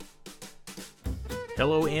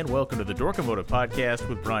Hello and welcome to the Dorkomotive Podcast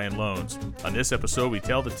with Brian Loans. On this episode, we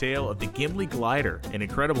tell the tale of the Gimli Glider, an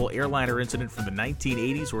incredible airliner incident from the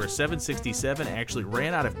 1980s where a 767 actually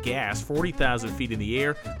ran out of gas 40,000 feet in the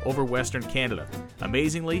air over Western Canada.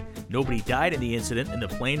 Amazingly, nobody died in the incident and the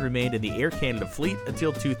plane remained in the Air Canada fleet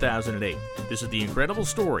until 2008. This is the incredible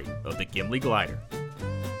story of the Gimli Glider.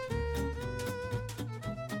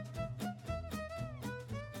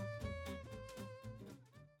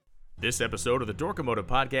 This episode of the Dorkomotive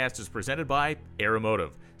Podcast is presented by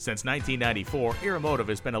Aeromotive. Since 1994, Aeromotive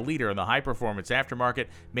has been a leader in the high-performance aftermarket,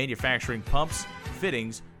 manufacturing pumps,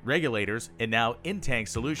 fittings, regulators, and now in-tank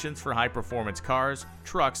solutions for high-performance cars,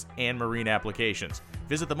 trucks, and marine applications.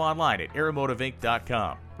 Visit them online at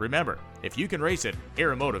aeromotiveinc.com. Remember, if you can race it,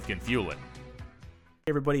 Aeromotive can fuel it.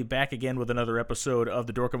 Hey everybody, back again with another episode of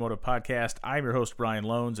the Dorkomotive Podcast. I'm your host, Brian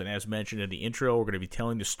Loans, and as mentioned in the intro, we're going to be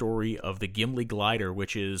telling the story of the Gimli Glider,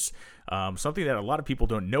 which is something that a lot of people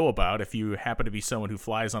don't know about. If you happen to be someone who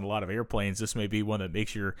flies on a lot of airplanes, this may be one that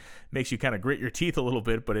makes you kind of grit your teeth a little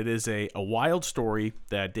bit, but it is a wild story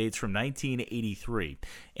that dates from 1983.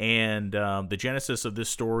 And the genesis of this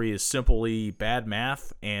story is simply bad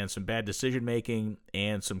math and some bad decision-making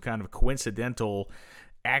and some kind of coincidental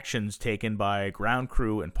actions taken by ground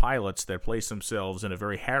crew and pilots that place themselves in a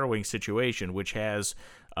very harrowing situation, which has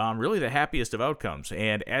really the happiest of outcomes.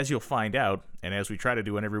 And as you'll find out, and as we try to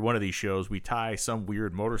do in every one of these shows, we tie some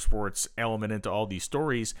weird motorsports element into all these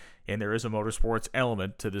stories, and there is a motorsports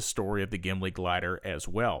element to this story of the Gimli Glider as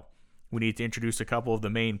well. We need to introduce a couple of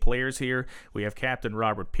the main players here. We have Captain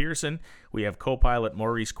Robert Pearson. We have co-pilot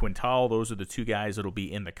Maurice Quintal. Those are the two guys that will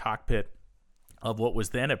be in the cockpit of what was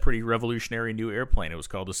then a pretty revolutionary new airplane. It was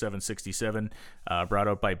called the 767, brought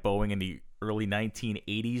out by Boeing in the early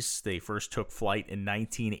 1980s. They first took flight in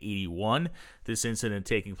 1981. This incident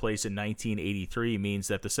taking place in 1983 means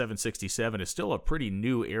that the 767 is still a pretty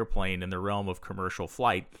new airplane in the realm of commercial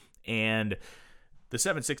flight, and the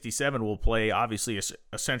 767 will play, obviously,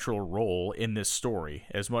 a central role in this story.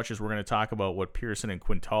 As much as we're going to talk about what Pearson and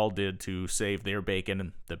Quintal did to save their bacon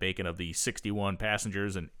and the bacon of the 61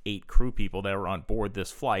 passengers and 8 crew people that were on board this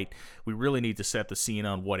flight, we really need to set the scene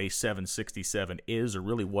on what a 767 is, or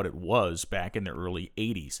really what it was back in the early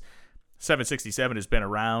 80s. 767 has been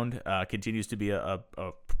around, continues to be a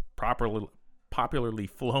popularly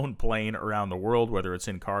flown plane around the world, whether it's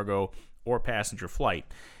in cargo or passenger flight.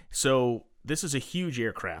 So this is a huge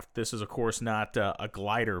aircraft. This is, of course, not a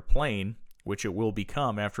glider plane, which it will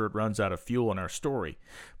become after it runs out of fuel in our story.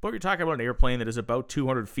 But we're talking about an airplane that is about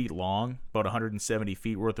 200 feet long, about 170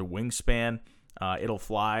 feet worth of wingspan. It'll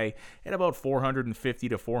fly at about 450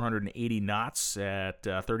 to 480 knots at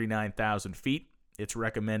 39,000 feet. Its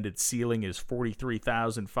recommended ceiling is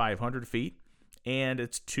 43,500 feet. And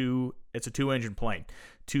it's a two-engine plane.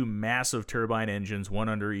 2 massive turbine engines, one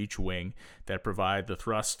under each wing, that provide the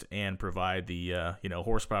thrust and provide the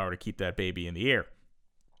horsepower to keep that baby in the air.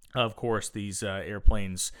 Of course, these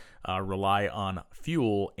airplanes rely on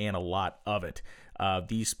fuel and a lot of it.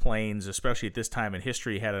 These planes, especially at this time in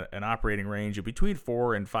history, had an operating range of between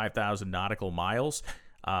 4,000 and 5,000 nautical miles.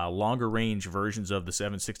 Longer range versions of the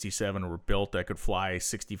 767 were built that could fly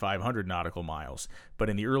 6,500 nautical miles.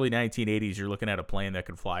 But in the early 1980s, you're looking at a plane that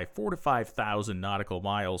could fly 4,000 to 5,000 nautical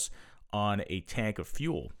miles on a tank of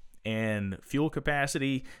fuel. And fuel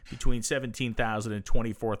capacity between 17,000 and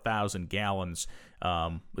 24,000 gallons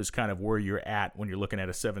is kind of where you're at when you're looking at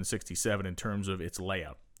a 767 in terms of its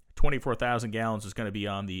layout. 24,000 gallons is going to be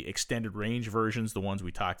on the extended range versions, the ones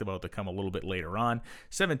we talked about that come a little bit later on.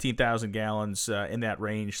 17,000 gallons in that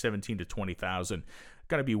range, 17 to 20,000,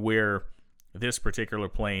 going to be where this particular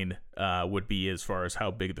plane would be as far as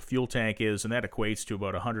how big the fuel tank is, and that equates to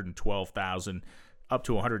about 112,000 up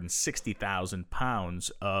to 160,000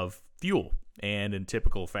 pounds of fuel. And in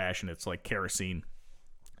typical fashion, it's like kerosene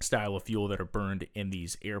style of fuel that are burned in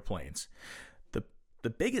these airplanes. The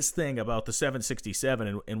biggest thing about the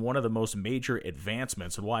 767 and one of the most major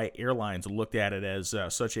advancements and why airlines looked at it as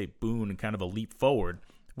such a boon and kind of a leap forward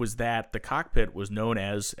was that the cockpit was known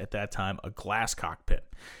as, at that time, a glass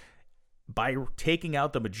cockpit. By taking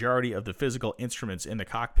out the majority of the physical instruments in the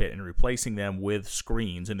cockpit and replacing them with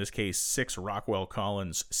screens, in this case 6 Rockwell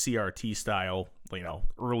Collins CRT style,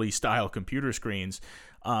 early style computer screens,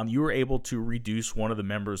 you were able to reduce one of the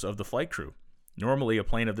members of the flight crew. Normally, a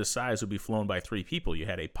plane of this size would be flown by 3 people. You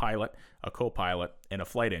had a pilot, a co-pilot, and a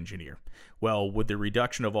flight engineer. Well, with the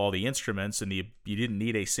reduction of all the instruments, and you didn't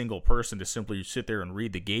need a single person to simply sit there and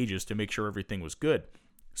read the gauges to make sure everything was good.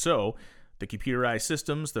 So, the computerized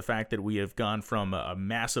systems, the fact that we have gone from a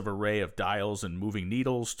massive array of dials and moving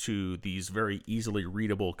needles to these very easily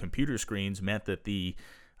readable computer screens meant that the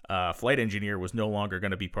flight engineer was no longer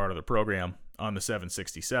going to be part of the program on the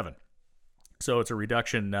 767. So it's a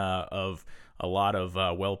reduction of a lot of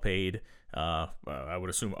well-paid, I would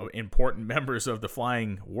assume, important members of the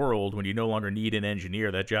flying world. When you no longer need an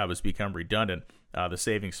engineer, that job has become redundant. The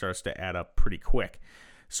savings starts to add up pretty quick.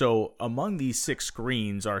 So among these 6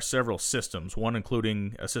 screens are several systems, one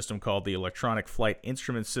including a system called the Electronic Flight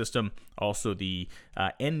Instrument System, also the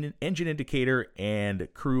Engine Indicator and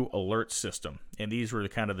Crew Alert System. And these were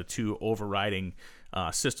kind of the 2 overriding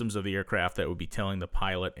systems of the aircraft that would be telling the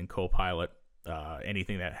pilot and co-pilot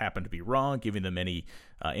anything that happened to be wrong, giving them any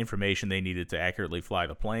information they needed to accurately fly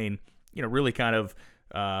the plane. Really kind of,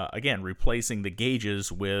 again, replacing the gauges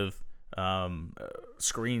with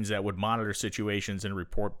screens that would monitor situations and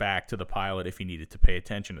report back to the pilot if he needed to pay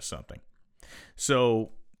attention to something.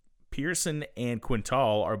 So Pearson and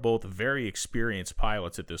Quintal are both very experienced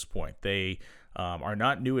pilots at this point. They are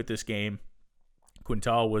not new at this game.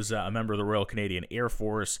 Quintal was a member of the Royal Canadian Air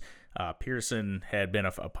Force. Pearson had been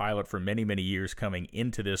a pilot for many, many years coming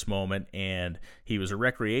into this moment, and he was a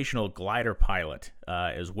recreational glider pilot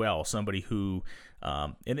as well, somebody who,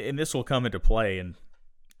 and this will come into play in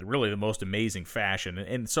really the most amazing fashion,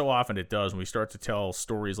 and so often it does when we start to tell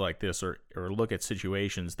stories like this or look at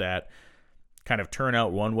situations that kind of turn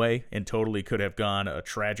out one way and totally could have gone a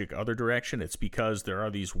tragic other direction. It's because there are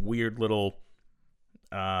these weird little,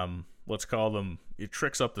 let's call them,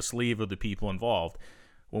 tricks up the sleeve of the people involved.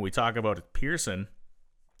 When we talk about Pearson,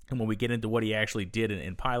 and when we get into what he actually did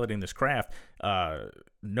in piloting this craft,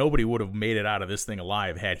 nobody would have made it out of this thing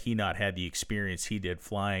alive had he not had the experience he did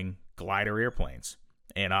flying glider airplanes.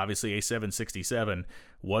 And obviously a 767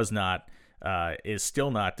 is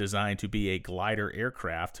still not designed to be a glider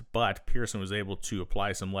aircraft, but Pearson was able to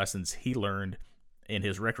apply some lessons he learned in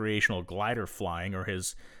his recreational glider flying, or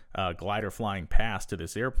his glider flying pass to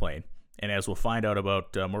this airplane. And as we'll find out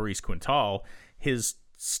about Maurice Quintal, his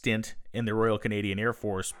stint in the Royal Canadian Air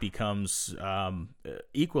Force becomes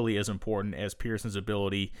equally as important as Pearson's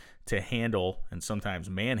ability to handle and sometimes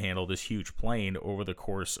manhandle this huge plane over the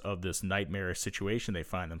course of this nightmarish situation they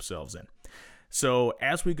find themselves in. So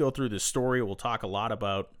as we go through this story, we'll talk a lot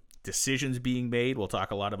about decisions being made, we'll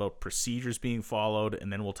talk a lot about procedures being followed,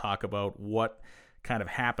 and then we'll talk about what kind of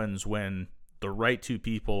happens when the right 2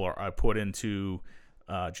 people are put into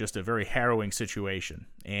just a very harrowing situation.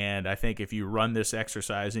 And I think if you run this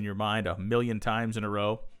exercise in your mind 1,000,000 times in a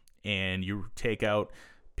row, and you take out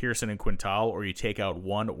Pearson and Quintal, or you take out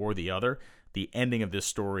one or the other, the ending of this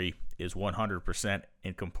story is 100%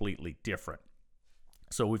 and completely different.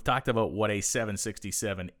 So we've talked about what a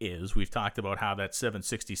 767 is. We've talked about how that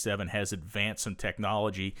 767 has advanced some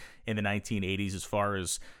technology in the 1980s as far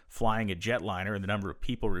as flying a jetliner and the number of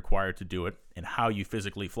people required to do it, and how you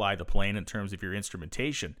physically fly the plane in terms of your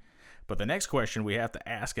instrumentation. But the next question we have to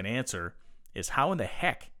ask and answer is, how in the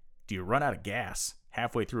heck do you run out of gas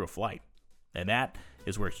halfway through a flight? And that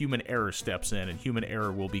is where human error steps in, and human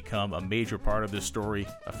error will become a major part of this story,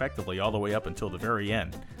 effectively all the way up until the very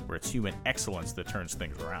end, where it's human excellence that turns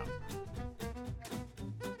things around.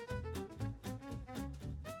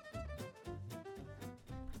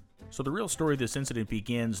 So the real story of this incident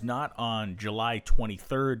begins not on July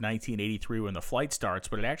 23rd, 1983, when the flight starts,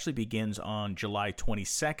 but it actually begins on July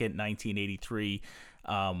 22nd, 1983,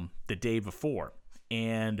 the day before.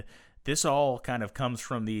 And this all kind of comes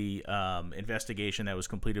from the investigation that was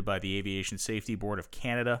completed by the Aviation Safety Board of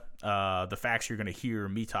Canada. The facts you're going to hear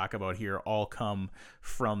me talk about here all come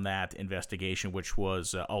from that investigation, which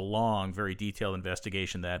was a long, very detailed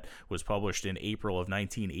investigation that was published in April of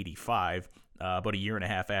 1985, about a year and a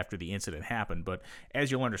half after the incident happened. But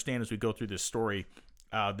as you'll understand as we go through this story,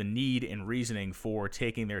 the need and reasoning for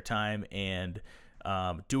taking their time and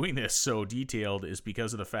doing this so detailed is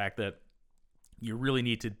because of the fact that you really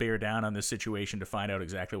need to bear down on this situation to find out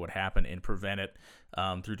exactly what happened and prevent it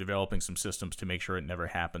through developing some systems to make sure it never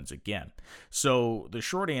happens again. So the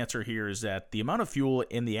short answer here is that the amount of fuel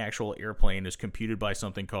in the actual airplane is computed by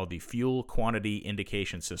something called the Fuel Quantity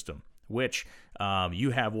Indication System, which you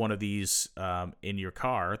have one of these in your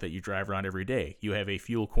car that you drive around every day. You have a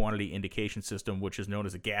fuel quantity indication system, which is known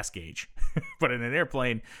as a gas gauge. But in an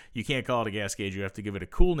airplane, you can't call it a gas gauge. You have to give it a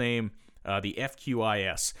cool name, the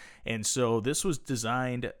FQIS. And so this was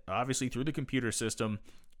designed, obviously, through the computer system.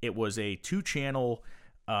 It was a 2-channel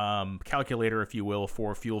calculator, if you will,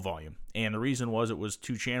 for fuel volume. And the reason was it was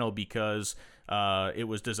 2-channel because it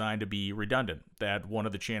was designed to be redundant, that one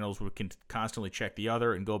of the channels would constantly check the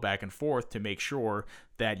other and go back and forth to make sure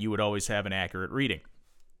that you would always have an accurate reading.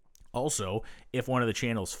 Also, if one of the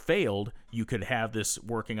channels failed, you could have this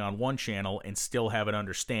working on one channel and still have an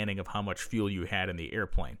understanding of how much fuel you had in the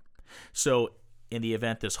airplane. So in the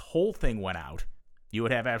event this whole thing went out, you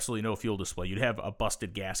would have absolutely no fuel display. You'd have a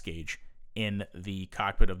busted gas gauge in the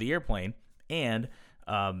cockpit of the airplane, and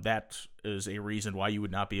that is a reason why you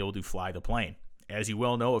would not be able to fly the plane. As you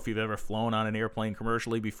well know, if you've ever flown on an airplane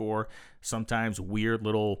commercially before, sometimes weird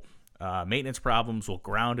little maintenance problems will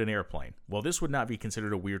ground an airplane. Well, this would not be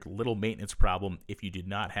considered a weird little maintenance problem if you did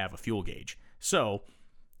not have a fuel gauge. So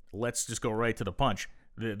let's just go right to the punch.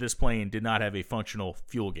 This plane did not have a functional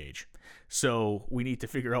fuel gauge. So we need to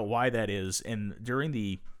figure out why that is. And during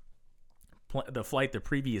the flight the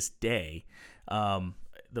previous day,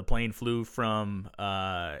 the plane flew from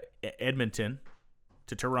Edmonton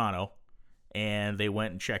to Toronto, and they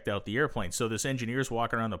went and checked out the airplane. So this engineer's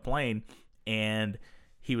walking around the plane, and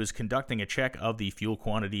he was conducting a check of the fuel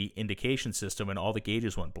quantity indication system, and all the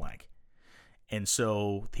gauges went blank. And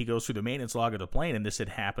so he goes through the maintenance log of the plane, and this had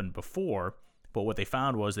happened before, but what they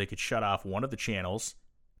found was they could shut off one of the channels,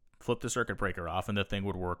 flip the circuit breaker off, and the thing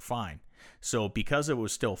would work fine. So because it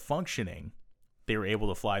was still functioning, they were able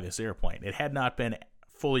to fly this airplane. It had not been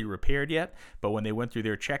fully repaired yet, but when they went through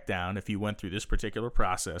their check down, if you went through this particular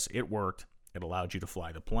process, it worked. It allowed you to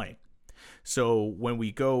fly the plane. So when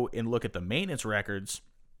we go and look at the maintenance records,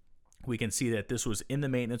 we can see that this was in the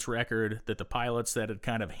maintenance record, that the pilots that had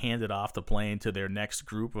kind of handed off the plane to their next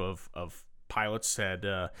group of pilots had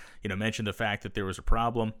mentioned the fact that there was a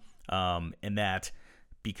problem, and that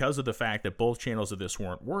because of the fact that both channels of this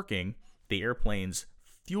weren't working, the airplane's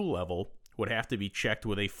fuel level would have to be checked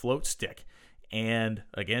with a float stick. And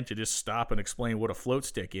again, to just stop and explain what a float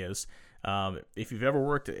stick is,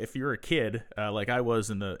 if you're a kid like I was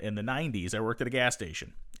in the 90s, I worked at a gas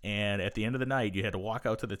station. And at the end of the night, you had to walk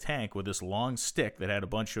out to the tank with this long stick that had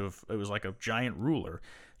it was like a giant ruler.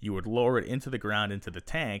 You would lower it into the ground, into the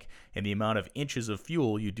tank, and the amount of inches of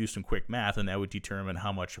fuel, you'd do some quick math, and that would determine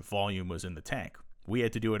how much volume was in the tank. We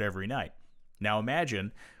had to do it every night. Now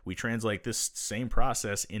imagine we translate this same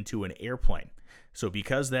process into an airplane. So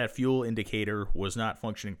because that fuel indicator was not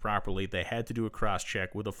functioning properly, they had to do a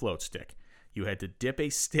cross-check with a float stick. You had to dip a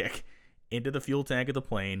stick into the fuel tank of the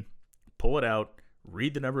plane, pull it out,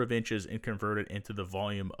 read the number of inches, and convert it into the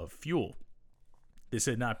volume of fuel. This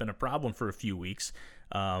had not been a problem for a few weeks.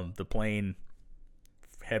 The plane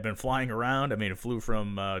had been flying around. I mean, it flew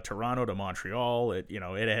from Toronto to Montreal.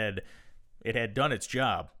 It had done its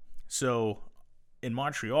job. So in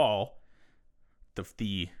Montreal,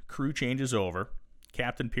 the crew changes over.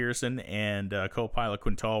 Captain Pearson and co-pilot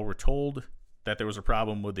Quintal were told that there was a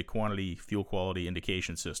problem with the fuel quality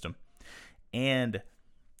indication system. And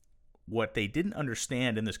what they didn't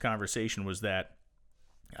understand in this conversation was that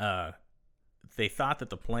they thought that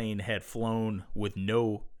the plane had flown with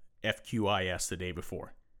no FQIS the day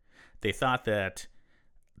before. They thought that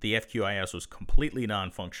the FQIS was completely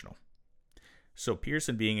non-functional. So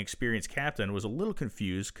Pearson, being experienced captain, was a little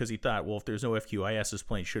confused because he thought, well, if there's no FQIS, this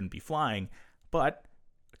plane shouldn't be flying. But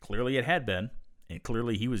clearly it had been, and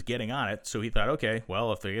clearly he was getting on it. So he thought, okay,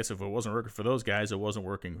 well, if it wasn't working for those guys, it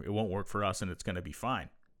won't work for us, and it's going to be fine.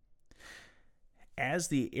 As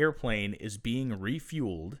the airplane is being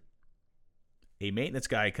refueled, a maintenance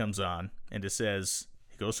guy comes on and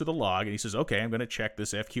he goes through the log and he says, okay, I'm going to check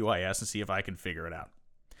this FQIS and see if I can figure it out.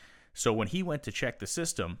 So when he went to check the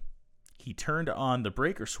system, he turned on the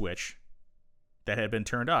breaker switch that had been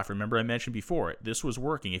turned off. Remember, I mentioned before, this was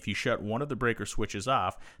working. If you shut one of the breaker switches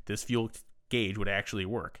off, this fuel gauge would actually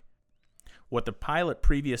work. What the pilot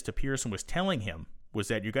previous to Pearson was telling him was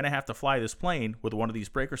that you're going to have to fly this plane with one of these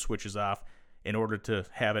breaker switches off in order to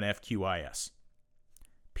have an FQIS.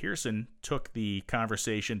 Pearson took the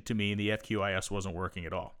conversation to mean the FQIS wasn't working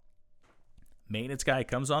at all. Maintenance guy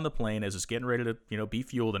comes on the plane as it's getting ready to, be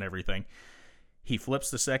fueled and everything. He flips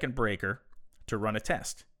the second breaker to run a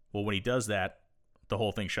test. Well, when he does that, the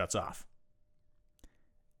whole thing shuts off.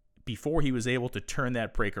 Before he was able to turn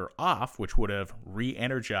that breaker off, which would have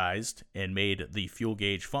re-energized and made the fuel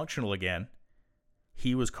gauge functional again,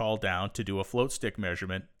 he was called down to do a float stick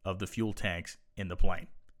measurement of the fuel tanks in the plane.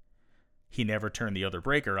 He never turned the other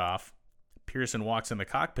breaker off. Pearson walks in the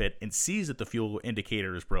cockpit and sees that the fuel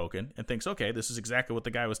indicator is broken and thinks, okay, this is exactly what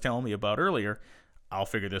the guy was telling me about earlier. I'll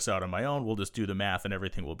figure this out on my own. We'll just do the math and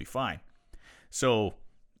everything will be fine. So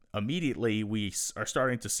immediately we are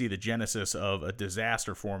starting to see the genesis of a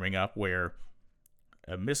disaster forming up where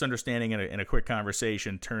a misunderstanding in a quick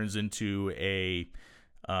conversation turns into a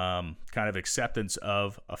kind of acceptance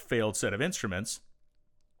of a failed set of instruments.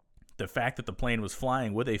 The fact that the plane was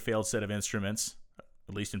flying with a failed set of instruments,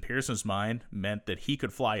 at least in Pearson's mind, meant that he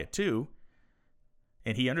could fly it too.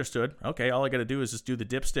 And he understood, okay, all I got to do is just do the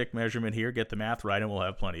dipstick measurement here, get the math right, and we'll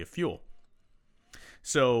have plenty of fuel.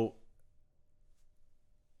 So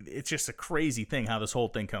it's just a crazy thing how this whole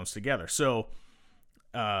thing comes together. So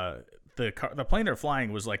the plane they're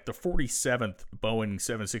flying was like the 47th Boeing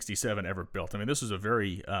 767 ever built. I mean, this was a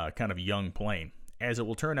very kind of young plane. As it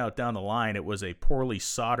will turn out down the line, it was a poorly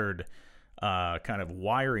soldered kind of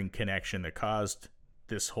wiring connection that caused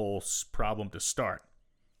this whole problem to start.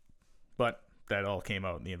 But that all came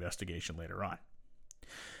out in the investigation later on.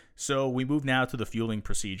 So we move now to the fueling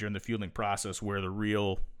procedure and the fueling process, where the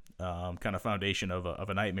real kind of foundation of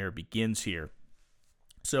a nightmare begins here.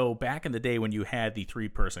 So back in the day when you had the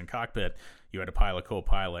three-person cockpit, you had a pilot,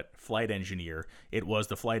 co-pilot, flight engineer. It was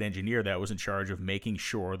the flight engineer that was in charge of making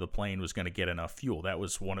sure the plane was going to get enough fuel. That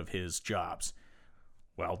was one of his jobs.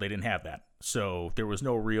 Well, they didn't have that. So there was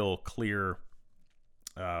no real clear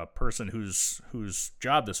person whose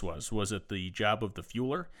job this was. Was it the job of the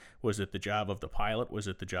fueler? Was it the job of the pilot? Was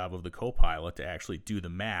it the job of the co-pilot to actually do the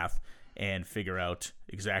math and figure out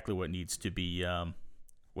exactly what needs to be done?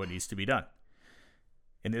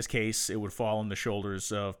 In this case, it would fall on the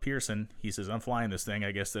shoulders of Pearson. He says, "I'm flying this thing.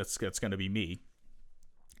 I guess that's going to be me."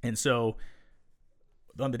 And so,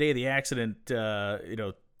 on the day of the accident,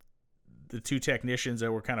 the two technicians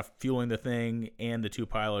that were kind of fueling the thing and the two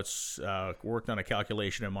pilots worked on a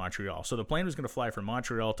calculation in Montreal. So the plane was going to fly from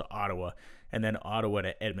Montreal to Ottawa and then Ottawa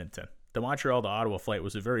to Edmonton. The Montreal to Ottawa flight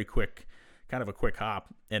was a very quick, kind of a quick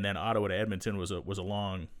hop, and then Ottawa to Edmonton was a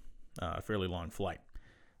long, fairly long flight.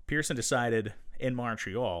 Pearson decided in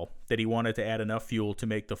Montreal that he wanted to add enough fuel to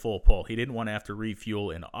make the full pull. He didn't want to have to refuel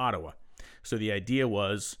in Ottawa. So the idea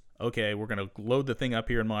was, okay, we're going to load the thing up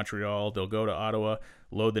here in Montreal. They'll go to Ottawa,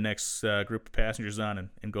 load the next group of passengers on,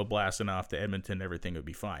 and go blasting off to Edmonton. Everything would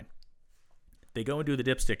be fine. They go and do the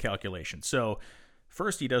dipstick calculation. So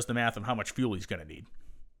first he does the math of how much fuel he's going to need.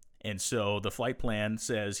 And so the flight plan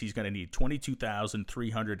says he's going to need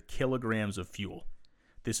 22,300 kilograms of fuel.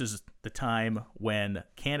 This is the time when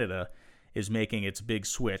Canada is making its big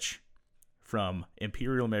switch from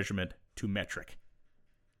imperial measurement to metric.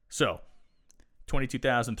 So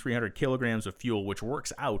 22,300 kilograms of fuel, which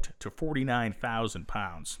works out to 49,000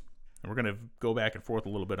 pounds. And we're going to go back and forth a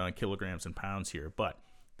little bit on kilograms and pounds here, but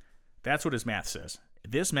that's what his math says.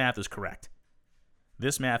 This math is correct.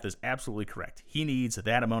 This math is absolutely correct. He needs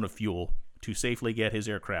that amount of fuel to safely get his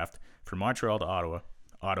aircraft from Montreal to Ottawa,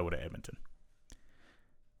 Ottawa to Edmonton.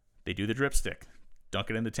 They do the dripstick,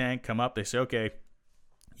 dunk it in the tank, come up. They say, okay,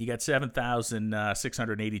 you got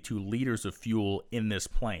 7,682 liters of fuel in this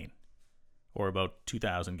plane, or about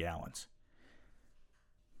 2,000 gallons.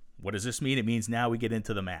 What does this mean? It means now we get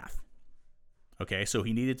into the math. Okay, so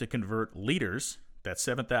he needed to convert liters, that's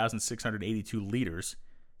 7,682 liters,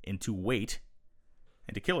 into weight,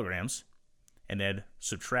 into kilograms, and then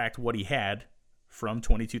subtract what he had from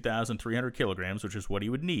 22,300 kilograms, which is what he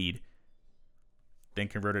would need, then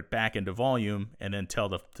convert it back into volume, and then tell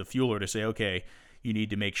the fueler to say, okay, you need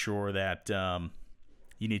to make sure that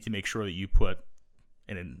you put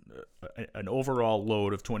an overall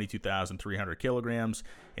load of 22,300 kilograms.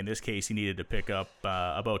 In this case, he needed to pick up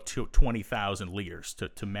about 20,000 liters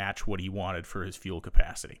to match what he wanted for his fuel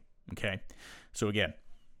capacity. Okay, so again,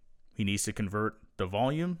 he needs to convert the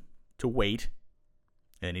volume to weight,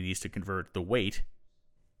 and he needs to convert the weight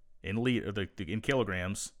in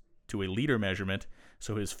kilograms to a liter measurement,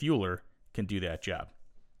 so his fueler can do that job.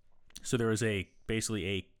 So there is basically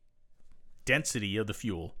a density of the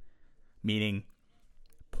fuel, meaning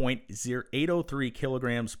 0.0803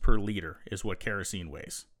 kilograms per liter is what kerosene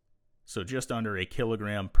weighs. So just under a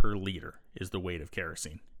kilogram per liter is the weight of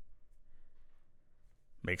kerosene.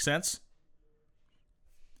 Make sense?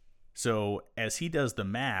 So as he does the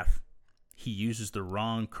math, he uses the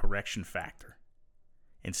wrong correction factor.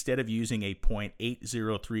 Instead of using a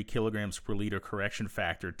 0.803 kilograms per liter correction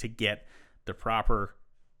factor to get the proper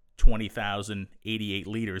 20,088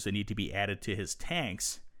 liters that need to be added to his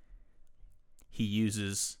tanks, he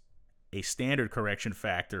uses a standard correction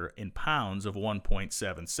factor in pounds of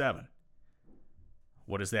 1.77.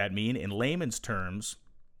 What does that mean? In layman's terms,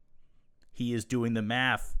 he is doing the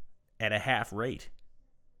math at a half rate.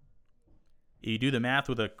 You do the math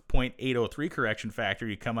with a 0.803 correction factor,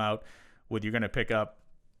 you come out with, you're going to pick up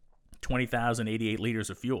 20,088 liters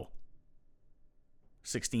of fuel,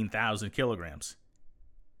 16,000 kilograms.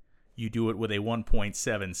 You do it with a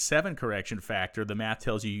 1.77 correction factor, the math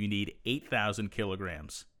tells you need 8,000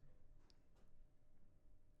 kilograms.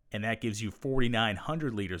 And that gives you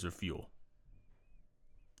 4,900 liters of fuel.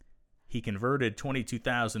 He converted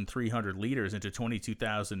 22,300 liters into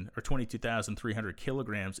 22,300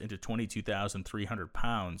 kilograms into 22,300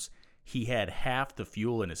 pounds. He had half the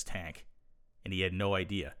fuel in his tank, and he had no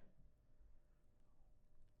idea.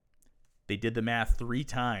 They did the math 3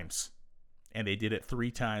 times. and they did it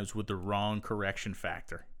 3 times with the wrong correction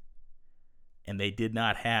factor. And they did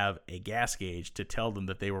not have a gas gauge to tell them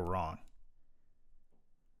that they were wrong.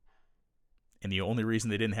 And the only reason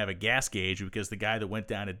they didn't have a gas gauge was because the guy that went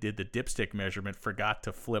down and did the dipstick measurement forgot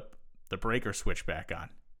to flip the breaker switch back on.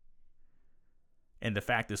 And the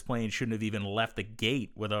fact this plane shouldn't have even left the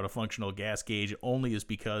gate without a functional gas gauge only is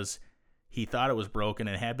because he thought it was broken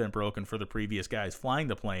and had been broken for the previous guys flying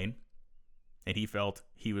the plane, and he felt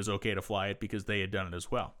he was okay to fly it because they had done it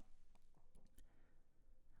as well.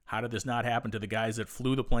 How did this not happen to the guys that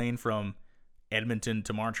flew the plane from Edmonton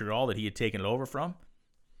to Montreal that he had taken it over from?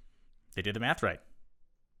 They did the math right.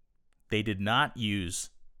 They did not use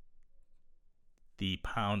the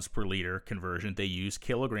pounds per liter conversion. They used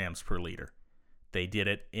kilograms per liter. They did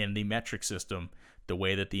it in the metric system, the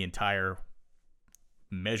way that the entire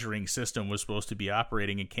measuring system was supposed to be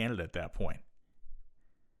operating in Canada at that point.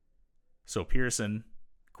 So Pearson,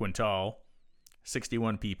 Quintal,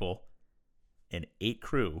 61 people, and 8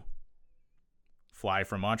 crew fly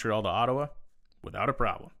from Montreal to Ottawa without a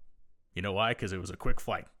problem. You know why? Because it was a quick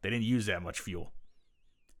flight. They didn't use that much fuel.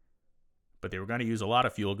 But they were going to use a lot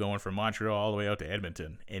of fuel going from Montreal all the way out to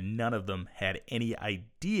Edmonton, and none of them had any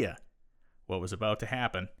idea what was about to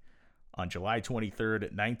happen on July 23rd,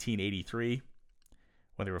 1983,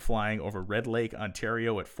 when they were flying over Red Lake,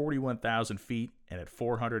 Ontario at 41,000 feet and at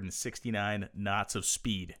 469 knots of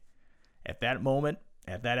speed. At that moment,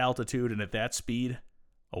 at that altitude, and at that speed,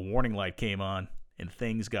 a warning light came on, and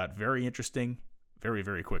things got very interesting very,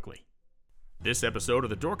 very quickly. This episode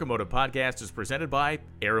of the Dorkomotive Podcast is presented by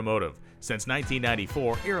Aeromotive. Since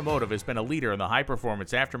 1994, Aeromotive has been a leader in the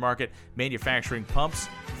high-performance aftermarket, manufacturing pumps,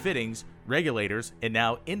 fittings, regulators, and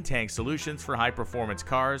now in-tank solutions for high-performance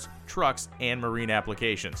cars, trucks, and marine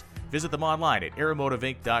applications. Visit them online at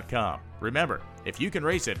aeromotiveinc.com. Remember, if you can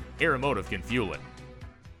race it, Aeromotive can fuel it.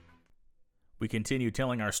 We continue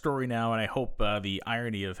telling our story now, and I hope the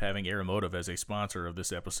irony of having Aeromotive as a sponsor of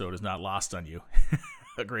this episode is not lost on you.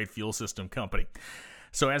 A great fuel system company.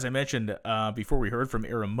 So as I mentioned before we heard from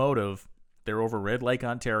Aeromotive, they're over Red Lake,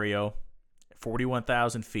 Ontario,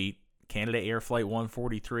 41,000 feet. Canada Air Flight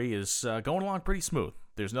 143 is going along pretty smooth.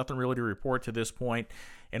 There's nothing really to report to this point.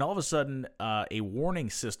 And all of a sudden, a warning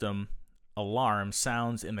system alarm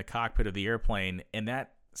sounds in the cockpit of the airplane, and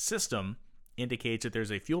that system indicates that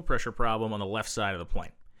there's a fuel pressure problem on the left side of the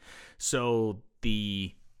plane. So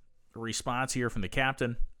the response here from the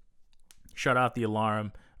captain, shut off the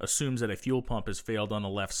alarm, assumes that a fuel pump has failed on the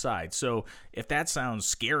left side. So if that sounds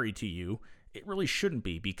scary to you, it really shouldn't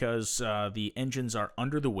be, because the engines are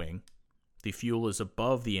under the wing. The fuel is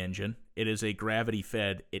above the engine. It is a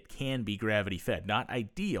gravity-fed. It can be gravity-fed. Not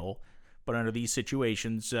ideal, but under these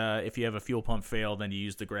situations, if you have a fuel pump fail, then you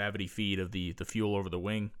use the gravity feed of the fuel over the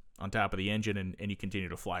wing on top of the engine, and you continue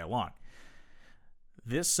to fly along.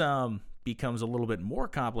 This becomes a little bit more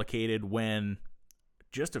complicated when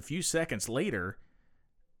just a few seconds later,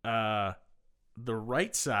 the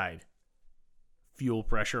right side fuel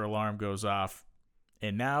pressure alarm goes off,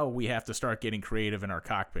 and now we have to start getting creative in our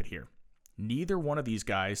cockpit here. Neither one of these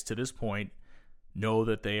guys to this point know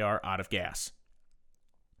that they are out of gas.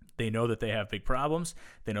 They know that they have big problems.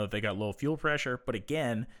 They know that they got low fuel pressure, but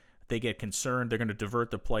again, they get concerned. They're going to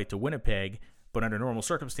divert the flight to Winnipeg, but under normal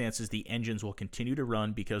circumstances, the engines will continue to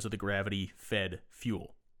run because of the gravity-fed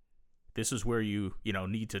fuel. This is where you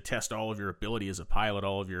need to test all of your ability as a pilot,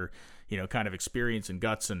 all of your, kind of experience and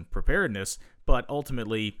guts and preparedness, but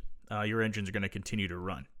ultimately, your engines are going to continue to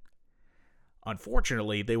run.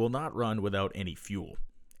 Unfortunately, they will not run without any fuel.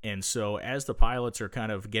 And so as the pilots are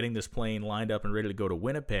kind of getting this plane lined up and ready to go to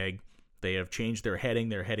Winnipeg, they have changed their heading.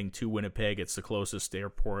 They're heading to Winnipeg. It's the closest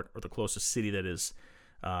airport or the closest city that is,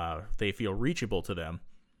 they feel reachable to them.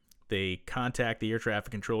 They contact the air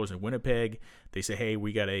traffic controllers in Winnipeg. They say, hey,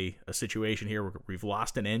 we got a situation here. We've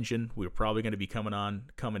lost an engine. We're probably going to be coming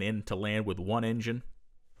in to land with one engine,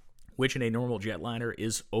 which in a normal jetliner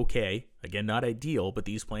is okay. Again, not ideal, but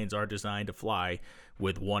these planes are designed to fly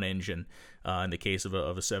with one engine. In the case of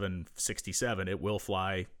a 767, it will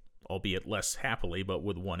fly, albeit less happily, but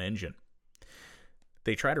with one engine.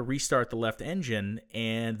 They try to restart the left engine,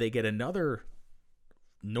 and they get another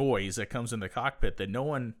noise that comes in the cockpit that no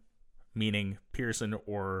one, meaning Pearson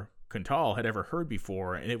or Quintal, had ever heard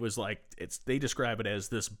before. And it was like, they describe it as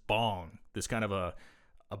this bong, this kind of a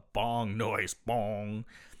bong noise, bong.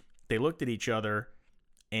 They looked at each other,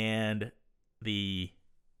 and the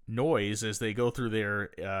noise, as they go through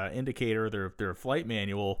their indicator, their flight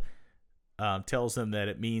manual, tells them that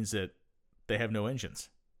it means that they have no engines.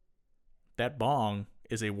 That bong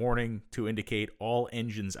is a warning to indicate all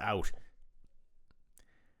engines out.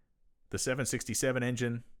 The 767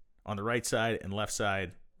 engine on the right side and left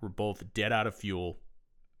side were both dead out of fuel,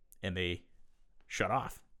 and they shut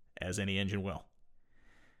off, as any engine will.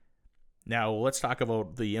 Now, let's talk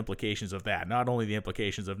about the implications of that. Not only the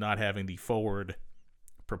implications of not having the forward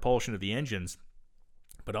propulsion of the engines,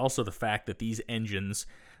 but also the fact that these engines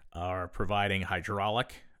are providing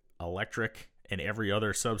hydraulic, electric, and every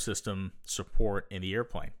other subsystem support in the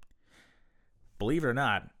airplane. Believe it or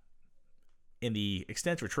not, in the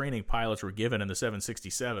extensive training pilots were given in the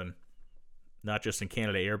 767, not just in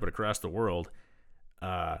Canada Air, but across the world,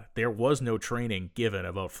 there was no training given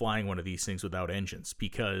about flying one of these things without engines,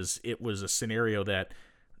 because it was a scenario that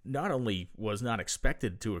not only was not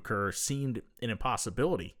expected to occur, seemed an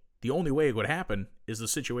impossibility. The only way it would happen is the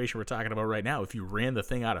situation we're talking about right now. If you ran the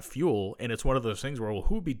thing out of fuel, and it's one of those things where, well,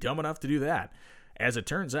 who'd be dumb enough to do that? As it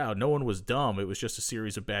turns out, no one was dumb. It was just a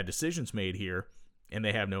series of bad decisions made here, and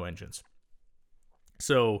they have no engines.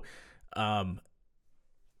 So,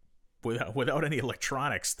 without any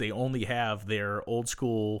electronics, they only have their old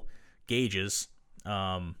school gauges.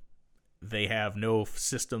 They have no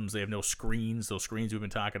systems. They have no screens. Those screens we've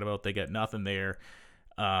been talking about, they got nothing there.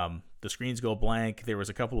 The screens go blank. There was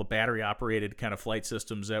a couple of battery-operated kind of flight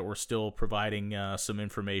systems that were still providing some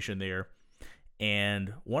information there.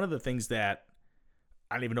 And one of the things that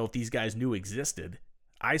I don't even know if these guys knew existed,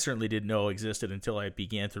 I certainly didn't know existed until I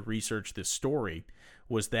began to research this story,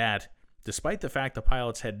 was that despite the fact the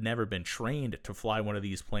pilots had never been trained to fly one of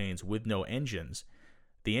these planes with no engines,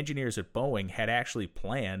 the engineers at Boeing had actually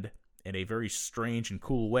planned in a very strange and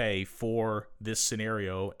cool way for this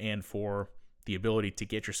scenario and for the ability to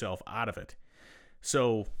get yourself out of it.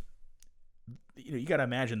 So, you got to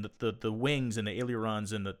imagine that the wings and the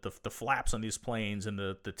ailerons and the flaps on these planes and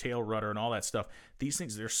the tail rudder and all that stuff, these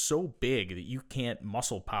things, they're so big that you can't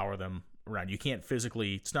muscle power them around. You can't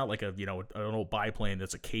physically, it's not like an old biplane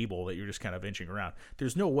that's a cable that you're just kind of inching around.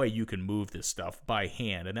 There's no way you can move this stuff by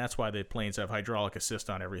hand, and that's why the planes have hydraulic assist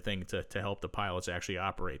on everything to help the pilots actually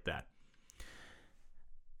operate that.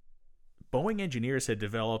 Boeing engineers had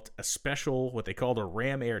developed a special, what they called a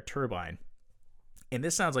ram air turbine. And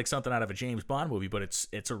this sounds like something out of a James Bond movie, but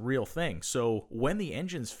it's a real thing. So when the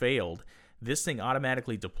engines failed, this thing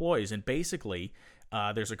automatically deploys, and basically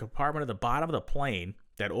there's a compartment at the bottom of the plane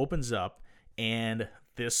that opens up, and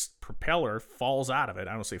this propeller falls out of it.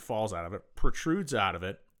 I don't say falls out of it, protrudes out of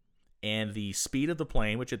it, and the speed of the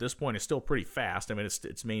plane, which at this point is still pretty fast. I mean,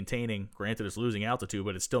 it's maintaining, granted it's losing altitude,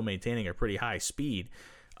 but it's still maintaining a pretty high speed.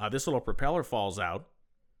 This little propeller falls out,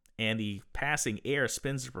 and the passing air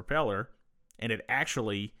spins the propeller, and it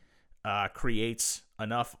actually creates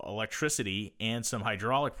enough electricity and some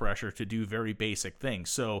hydraulic pressure to do very basic things.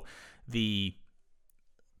 So the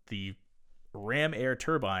ram air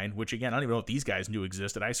turbine, which again, I don't even know if these guys knew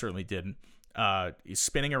existed, I certainly didn't, is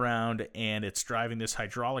spinning around, and it's driving this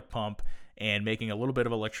hydraulic pump and making a little bit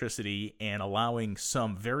of electricity and allowing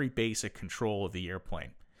some very basic control of the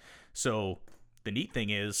airplane. So the neat thing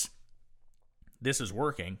is, this is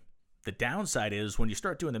working. The downside is when you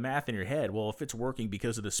start doing the math in your head, well, if it's working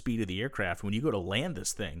because of the speed of the aircraft, when you go to land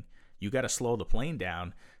this thing, you got to slow the plane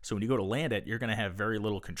down. So when you go to land it, you're going to have very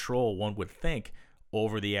little control, one would think,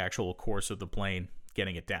 over the actual course of the plane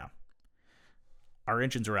getting it down. Our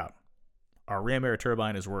engines are out. Our ram air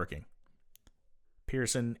turbine is working.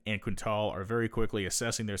 Pearson and Quintal are very quickly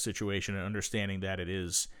assessing their situation and understanding that it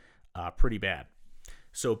is pretty bad.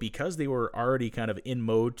 So because they were already kind of in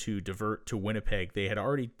mode to divert to Winnipeg, they had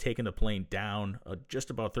already taken the plane down just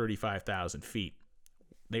about 35,000 feet.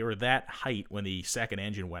 They were that height when the second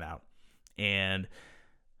engine went out. And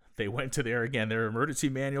they went to their emergency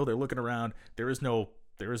manual. They're looking around. There is no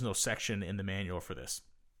section in the manual for this.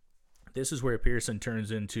 This is where Pearson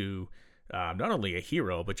turns into not only a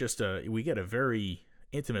hero, but just we get a very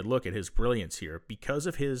intimate look at his brilliance here. Because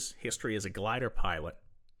of his history as a glider pilot,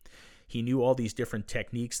 he knew all these different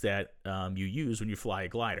techniques that you use when you fly a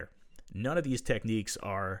glider. None of these techniques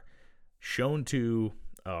are shown to,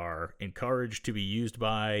 are encouraged to be used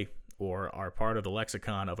by, or are part of the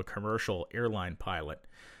lexicon of a commercial airline pilot.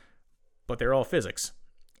 But they're all physics.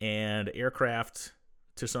 And aircraft,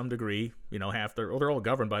 to some degree, they're all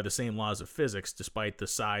governed by the same laws of physics, despite the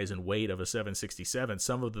size and weight of a 767.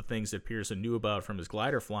 Some of the things that Pearson knew about from his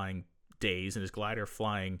glider flying days and his glider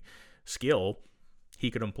flying skill, he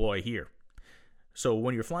could employ here. So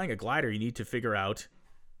when you're flying a glider, you need to figure out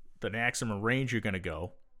the maximum range you're going to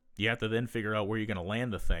go. You have to then figure out where you're going to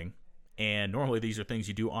land the thing. And normally these are things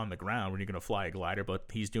you do on the ground when you're going to fly a glider, but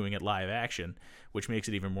he's doing it live action, which makes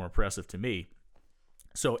it even more impressive to me.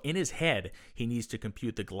 So in his head, he needs to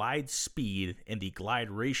compute the glide speed and the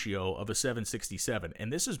glide ratio of a 767.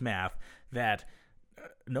 And this is math that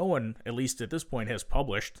no one, at least at this point, has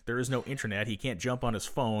published. There is no internet. He can't jump on his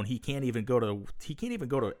phone. He can't even go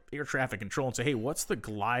to air traffic control and say, "Hey, what's the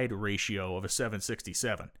glide ratio of a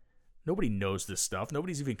 767?" Nobody knows this stuff.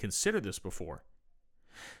 Nobody's even considered this before.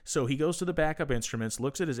 So he goes to the backup instruments,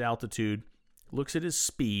 looks at his altitude, looks at his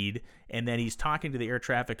speed, and then he's talking to the air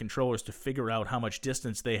traffic controllers to figure out how much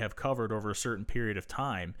distance they have covered over a certain period of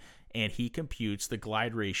time, and he computes the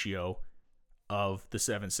glide ratio of the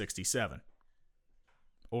 767.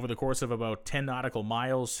 Over the course of about 10 nautical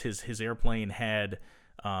miles, his airplane had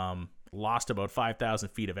lost about 5,000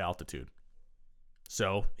 feet of altitude.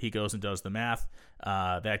 So he goes and does the math.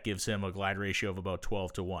 That gives him a glide ratio of about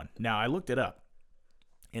 12 to 1. Now, I looked it up.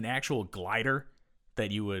 An actual glider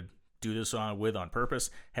that you would do this on purpose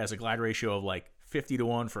has a glide ratio of like 50 to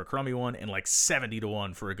 1 for a crummy one and like 70 to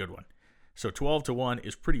 1 for a good one. So 12 to 1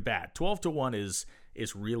 is pretty bad. 12 to 1 is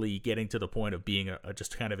really getting to the point of being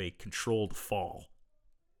just kind of a controlled fall.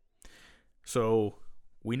 So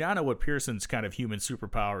we now know what Pearson's kind of human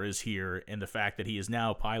superpower is here, and the fact that he is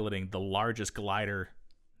now piloting the largest glider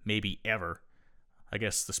maybe ever. I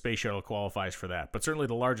guess the space shuttle qualifies for that, but certainly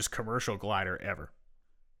the largest commercial glider ever.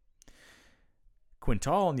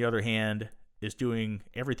 Quintal, on the other hand, is doing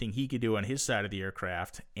everything he could do on his side of the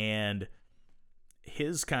aircraft, and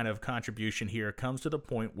his kind of contribution here comes to the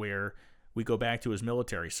point where we go back to his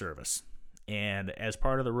military service. And as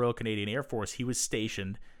part of the Royal Canadian Air Force, he was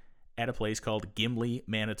stationed at a place called Gimli,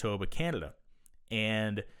 Manitoba, Canada.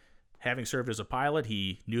 And having served as a pilot,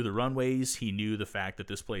 he knew the runways. He knew the fact that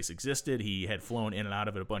this place existed. He had flown in and out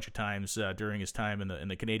of it a bunch of times during his time in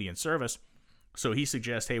the Canadian service. So he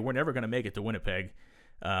suggests, hey, we're never going to make it to Winnipeg,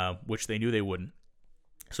 which they knew they wouldn't.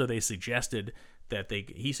 So they suggested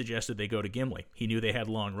he suggested they go to Gimli. He knew they had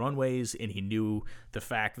long runways, and he knew the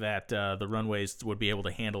fact that the runways would be able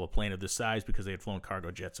to handle a plane of this size because they had flown cargo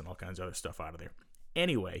jets and all kinds of other stuff out of there.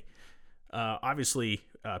 Anyway, obviously,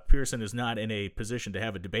 Pearson is not in a position to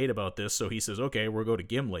have a debate about this, so he says, okay, we'll go to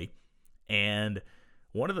Gimli. And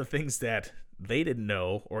one of the things that they didn't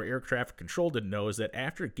know, or air traffic control didn't know, is that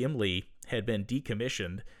after Gimli had been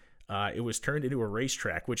decommissioned, it was turned into a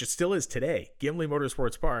racetrack, which it still is today. Gimli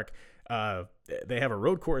Motorsports Park, they have a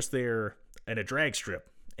road course there and a drag strip.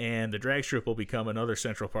 And the drag strip will become another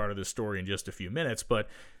central part of this story in just a few minutes. But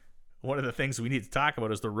one of the things we need to talk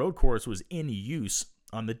about is the road course was in use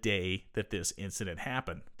on the day that this incident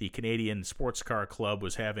happened. The Canadian Sports Car Club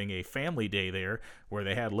was having a family day there where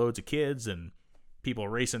they had loads of kids and people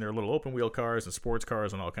racing their little open wheel cars and sports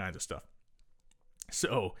cars and all kinds of stuff.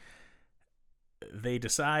 So they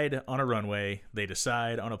decide on a runway, they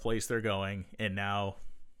decide on a place they're going, and now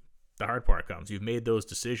the hard part comes. You've made those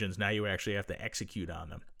decisions, now you actually have to execute on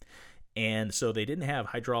them. And so they didn't have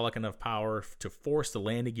hydraulic enough power to force the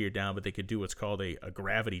landing gear down, but they could do what's called a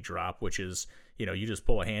gravity drop, which is, you just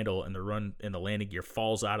pull a handle and the landing gear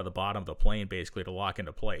falls out of the bottom of the plane basically to lock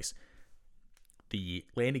into place. The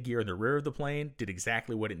landing gear in the rear of the plane did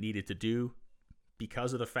exactly what it needed to do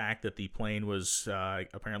because of the fact that the plane was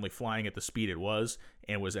apparently flying at the speed it was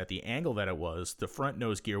and was at the angle that it was. The front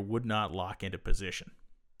nose gear would not lock into position.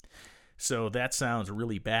 So that sounds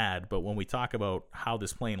really bad, but when we talk about how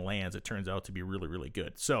this plane lands, it turns out to be really, really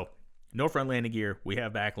good. So no front landing gear. We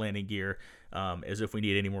have back landing gear, as if we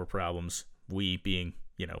need any more problems. We being,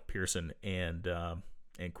 Pearson and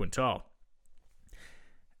Quintal.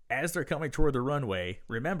 As they're coming toward the runway,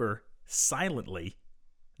 remember, silently,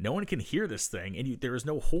 no one can hear this thing, and there is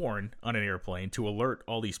no horn on an airplane to alert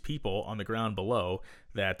all these people on the ground below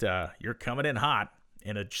that you're coming in hot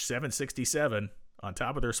in a 767 on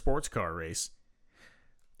top of their sports car race.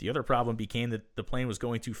 The other problem became that the plane was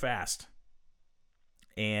going too fast,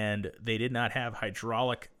 and they did not have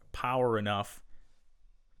hydraulic power enough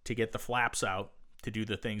to get the flaps out to do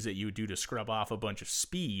the things that you would do to scrub off a bunch of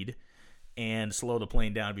speed and slow the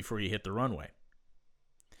plane down before you hit the runway.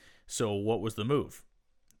 So what was the move?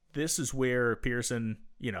 This is where Pearson,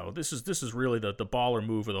 this is really the baller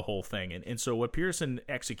move of the whole thing. And so what Pearson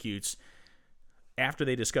executes after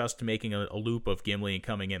they discussed making a loop of Gimli and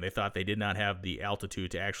coming in, they thought they did not have the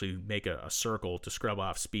altitude to actually make a circle to scrub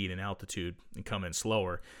off speed and altitude and come in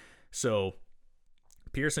slower. So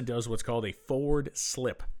Pearson does what's called a forward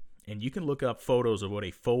slip. And you can look up photos of what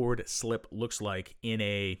a forward slip looks like in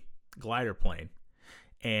a glider plane.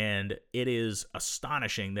 And it is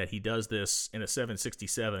astonishing that he does this in a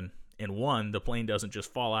 767. And one, the plane doesn't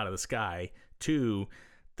just fall out of the sky. Two,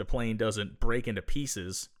 the plane doesn't break into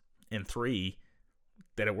pieces. And three,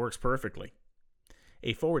 that it works perfectly.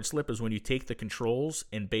 A forward slip is when you take the controls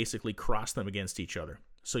and basically cross them against each other.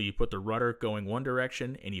 So you put the rudder going one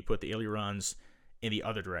direction and you put the ailerons in the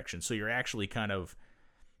other direction. So you're actually kind of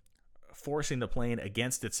forcing the plane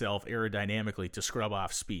against itself aerodynamically to scrub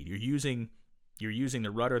off speed. You're using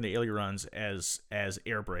the rudder and the ailerons as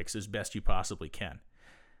air brakes as best you possibly can.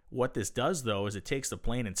 What this does, though, is it takes the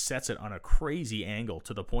plane and sets it on a crazy angle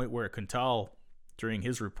to the point where Quintal, during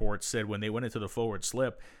his report, said when they went into the forward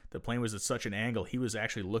slip, the plane was at such an angle he was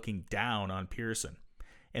actually looking down on Pearson.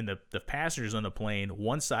 And the passengers on the plane,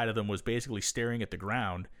 one side of them was basically staring at the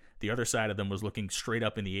ground, the other side of them was looking straight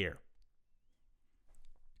up in the air.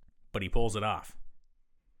 But he pulls it off.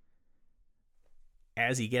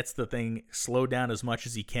 As he gets the thing slowed down as much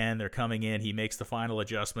as he can, they're coming in, he makes the final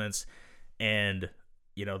adjustments, and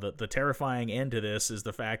the terrifying end to this is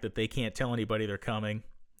the fact that they can't tell anybody they're coming.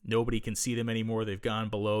 Nobody can see them anymore. They've gone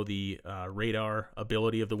below the radar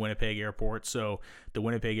ability of the Winnipeg airport, so the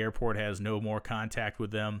Winnipeg airport has no more contact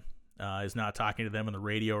with them, is not talking to them on the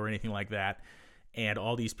radio or anything like that. And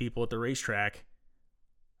all these people at the racetrack,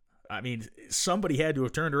 I mean, somebody had to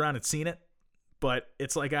have turned around and seen it, but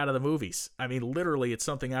it's like out of the movies. I mean, literally, it's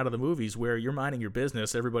something out of the movies where you're minding your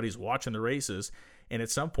business, everybody's watching the races, and at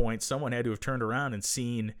some point, someone had to have turned around and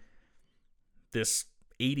seen this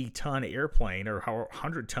 80-ton airplane or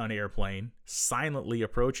 100-ton airplane silently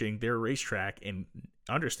approaching their racetrack and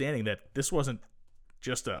understanding that this wasn't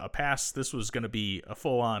just a pass, this was going to be a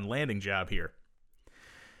full-on landing job here.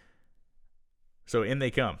 So in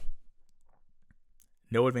they come.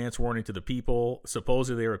 No advance warning to the people.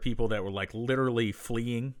 Supposedly there were people that were like literally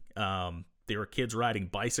fleeing. There were kids riding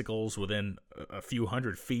bicycles within a few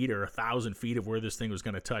hundred feet or 1,000 feet of where this thing was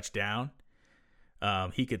going to touch down.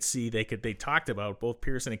 He could see. They talked about, both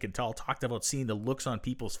Pearson and Quintal talked about seeing the looks on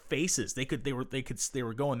people's faces. They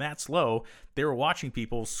were going that slow. They were watching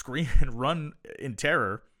people scream and run in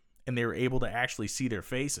terror, and they were able to actually see their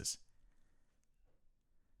faces.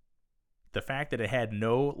 The fact that it had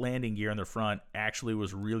no landing gear in the front actually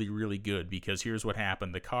was really, really good, because here's what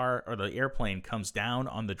happened. The airplane comes down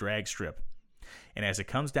on the drag strip. And as it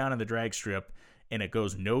comes down on the drag strip and it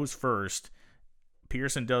goes nose first,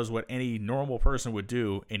 Pearson does what any normal person would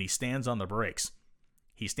do, and he stands on the brakes.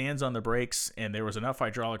 He stands on the brakes, and there was enough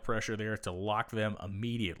hydraulic pressure there to lock them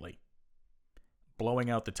immediately, blowing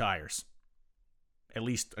out the tires, at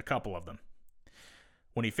least a couple of them.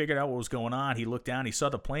 When he figured out what was going on, he looked down. He saw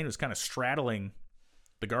the plane was kind of straddling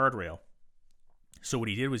the guardrail. So what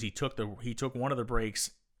he did was he took one of the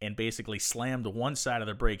brakes and basically slammed one side of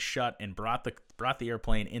the brake shut and brought the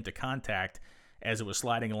airplane into contact as it was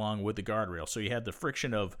sliding along with the guardrail. So you had the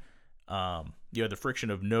friction of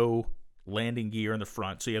no landing gear in the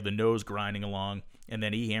front. So you have the nose grinding along, and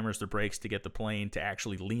then he hammers the brakes to get the plane to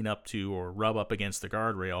actually lean up to or rub up against the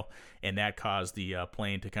guardrail, and that caused the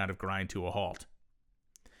plane to kind of grind to a halt.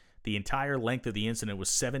 The entire length of the incident was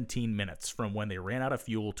 17 minutes from when they ran out of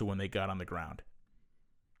fuel to when they got on the ground.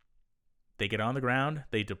 They get on the ground,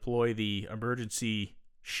 they deploy the emergency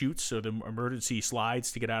chutes, so the emergency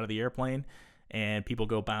slides to get out of the airplane, and people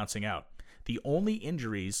go bouncing out. The only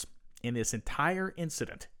injuries in this entire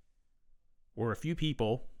incident were a few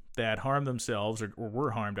people that harmed themselves, or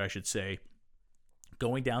were harmed, I should say,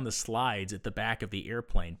 going down the slides at the back of the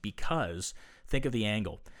airplane, because think of the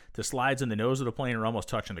angle. The slides in the nose of the plane are almost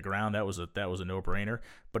touching the ground. That was a no-brainer.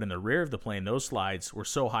 But in the rear of the plane, those slides were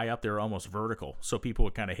so high up they were almost vertical. So people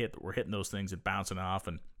would kind of were hitting those things and bouncing off.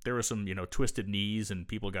 And there were some, twisted knees, and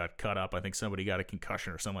people got cut up. I think somebody got a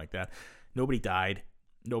concussion or something like that. Nobody died.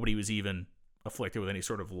 Nobody was even afflicted with any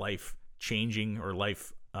sort of life-changing or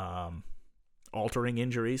life-altering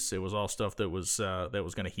injuries. It was all stuff that was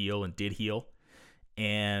going to heal and did heal.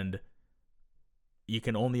 And you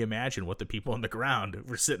can only imagine what the people on the ground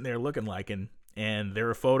were sitting there looking like. And there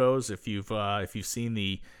are photos. If you've seen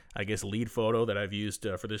the, I guess, lead photo that I've used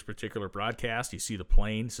for this particular broadcast, you see the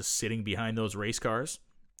plane just sitting behind those race cars.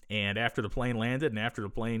 And after the plane landed and after the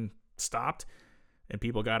plane stopped and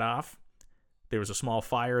people got off, there was a small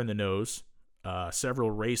fire in the nose. Several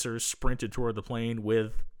racers sprinted toward the plane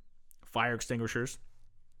with fire extinguishers,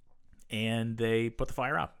 and they put the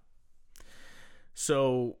fire out.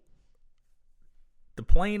 So the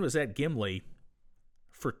plane was at Gimli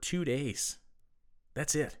for 2 days.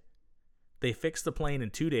 That's it. They fixed the plane in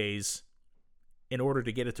 2 days in order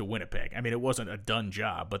to get it to Winnipeg. I mean, it wasn't a done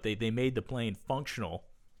job, but they made the plane functional.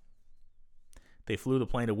 They flew the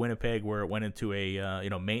plane to Winnipeg, where it went into a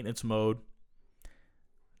maintenance mode,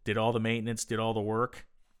 did all the maintenance, did all the work,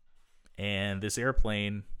 and this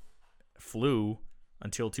airplane flew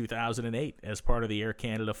until 2008 as part of the Air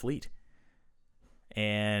Canada fleet.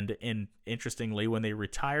 And interestingly, when they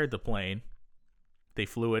retired the plane, they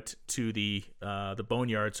flew it to the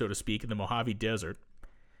boneyard, so to speak, in the Mojave Desert.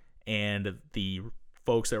 And the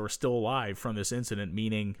folks that were still alive from this incident,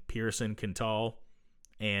 meaning Pearson, Quintal,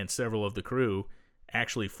 and several of the crew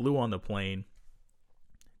actually flew on the plane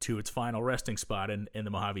to its final resting spot in the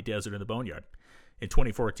Mojave Desert in the Boneyard. In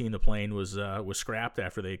 2014, the plane was scrapped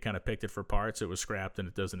after they kind of picked it for parts. It was scrapped and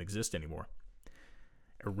it doesn't exist anymore.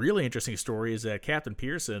 A really interesting story is that Captain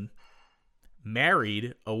Pearson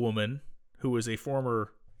married a woman who was a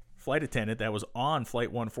former flight attendant that was on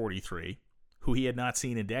Flight 143, who he had not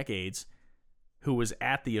seen in decades, who was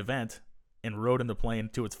at the event and rode in the plane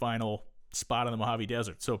to its final spot in the Mojave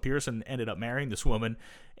Desert. So Pearson ended up marrying this woman,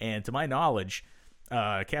 and to my knowledge,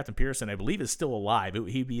 Captain Pearson, I believe, is still alive.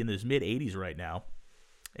 He'd be in his mid-80s right now,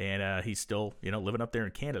 and he's still, living up there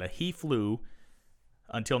in Canada. He flew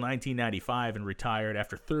until 1995 and retired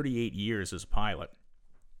after 38 years as a pilot.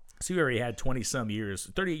 So he already had 20-some years,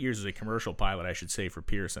 38 years as a commercial pilot, I should say, for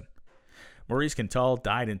Pearson. Maurice Quintal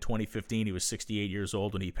died in 2015. He was 68 years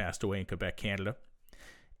old when he passed away in Quebec, Canada.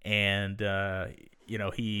 And,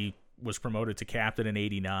 he was promoted to captain in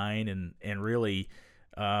 89, and really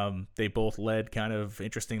they both led kind of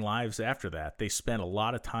interesting lives after that. They spent a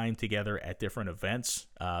lot of time together at different events.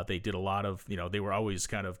 They did a lot of, they were always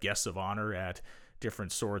kind of guests of honor at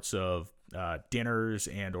different sorts of dinners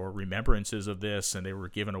and or remembrances of this, and they were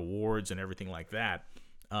given awards and everything like that.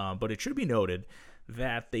 But it should be noted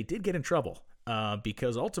that they did get in trouble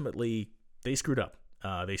because ultimately they screwed up.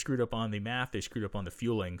 They screwed up on the math. They screwed up on the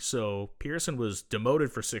fueling. So Pearson was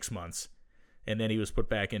demoted for 6 months, and then he was put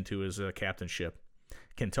back into his captainship.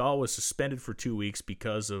 Quintal was suspended for 2 weeks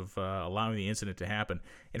because of allowing the incident to happen.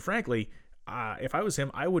 And frankly, if I was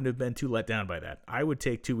him, I wouldn't have been too let down by that. I would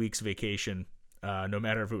take 2 weeks vacation, no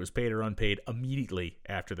matter if it was paid or unpaid, immediately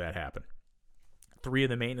after that happened. 3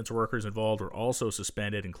 of the maintenance workers involved were also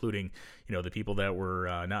suspended, including, the people that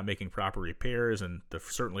were not making proper repairs, and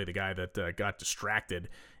certainly the guy that got distracted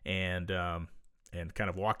and kind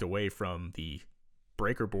of walked away from the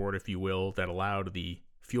breaker board, if you will, that allowed the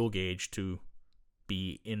fuel gauge to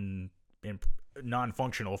be in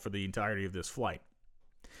non-functional for the entirety of this flight.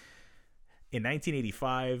 In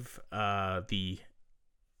 1985, the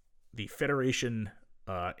Fédération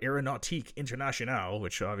Aéronautique Internationale,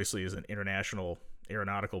 which obviously is an international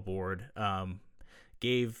aeronautical board,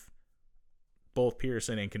 gave both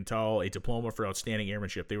Pearson and Quintal a diploma for outstanding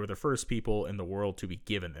airmanship. They were the first people in the world to be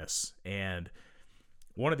given this. And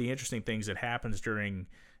one of the interesting things that happens during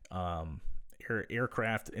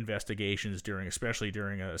aircraft investigations, especially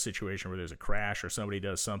during a situation where there's a crash or somebody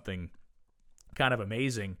does something kind of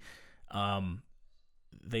amazing,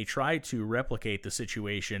 they try to replicate the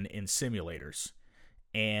situation in simulators.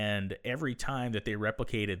 And every time that they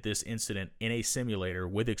replicated this incident in a simulator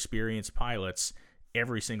with experienced pilots,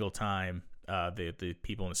 every single time the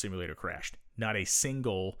people in the simulator crashed. Not a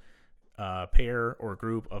single pair or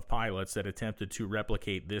group of pilots that attempted to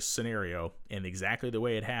replicate this scenario in exactly the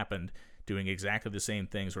way it happened, doing exactly the same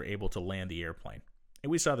things, were able to land the airplane.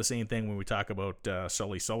 And we saw the same thing when we talk about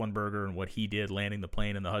Sully Sullenberger and what he did landing the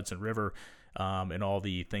plane in the Hudson River, and all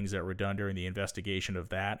the things that were done during the investigation of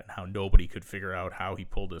that, and how nobody could figure out how he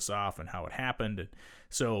pulled this off and how it happened. And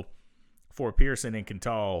so for Pearson and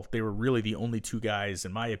Quintal, they were really the only 2 guys,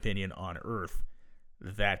 in my opinion, on Earth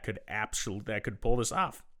that could pull this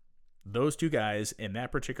off. Those 2 guys in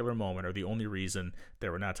that particular moment are the only reason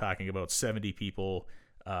that we're not talking about 70 people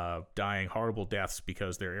dying horrible deaths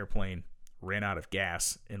because their airplane ran out of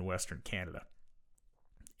gas in Western Canada.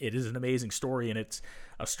 It is an amazing story, and it's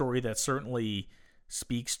a story that certainly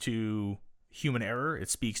speaks to human error. It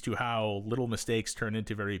speaks to how little mistakes turn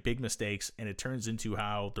into very big mistakes, and it turns into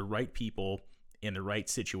how the right people in the right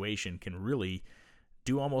situation can really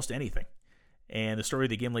do almost anything. And the story of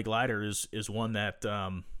the Gimli Glider is one that,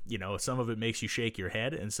 some of it makes you shake your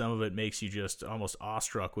head, and some of it makes you just almost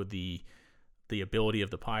awestruck with the ability of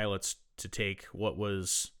the pilots to take what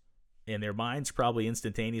was, in their minds, probably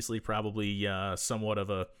instantaneously, probably somewhat of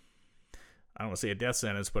a, I don't want to say a death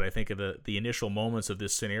sentence, but I think of the initial moments of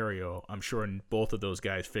this scenario, I'm sure both of those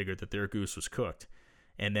guys figured that their goose was cooked.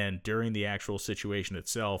 And then during the actual situation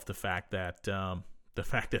itself, the fact that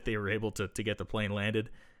they were able to get the plane landed,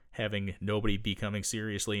 having nobody becoming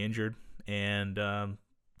seriously injured, and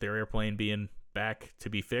their airplane being back to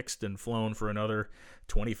be fixed and flown for another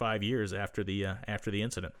 25 years after the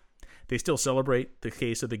incident. They still celebrate the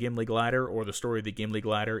case of the Gimli Glider, or the story of the Gimli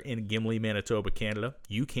Glider, in Gimli, Manitoba, Canada.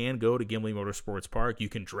 You can go to Gimli Motorsports Park. You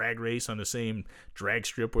can drag race on the same drag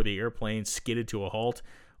strip where the airplane skidded to a halt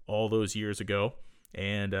all those years ago,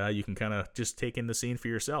 and you can kind of just take in the scene for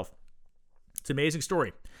yourself. It's an amazing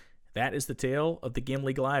story. That is the tale of the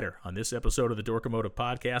Gimli Glider on this episode of the Dorkomotive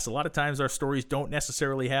Podcast. A lot of times our stories don't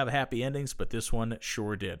necessarily have happy endings, but this one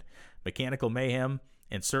sure did. Mechanical mayhem,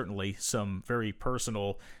 and certainly some very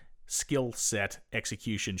personal skill set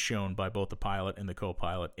execution shown by both the pilot and the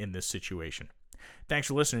co-pilot in this situation. Thanks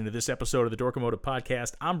for listening to this episode of the Dorkomotive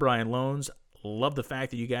Podcast. I'm Brian Loans. Love the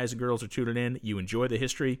fact that you guys and girls are tuning in. You enjoy the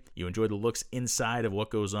history. You enjoy the looks inside of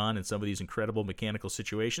what goes on in some of these incredible mechanical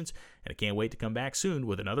situations. And I can't wait to come back soon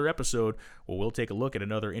with another episode where we'll take a look at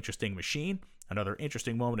another interesting machine, another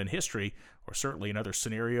interesting moment in history, or certainly another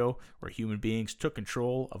scenario where human beings took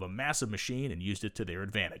control of a massive machine and used it to their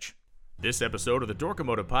advantage. This episode of the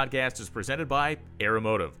Dorkomotive Podcast is presented by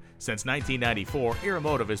Aeromotive. Since 1994,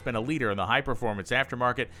 Aeromotive has been a leader in the high-performance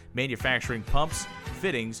aftermarket, manufacturing pumps,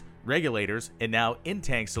 fittings, regulators, and now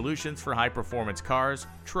in-tank solutions for high-performance cars,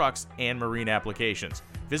 trucks, and marine applications.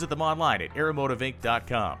 Visit them online at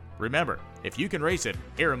aeromotiveinc.com. Remember, if you can race it,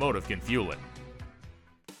 Aeromotive can fuel it.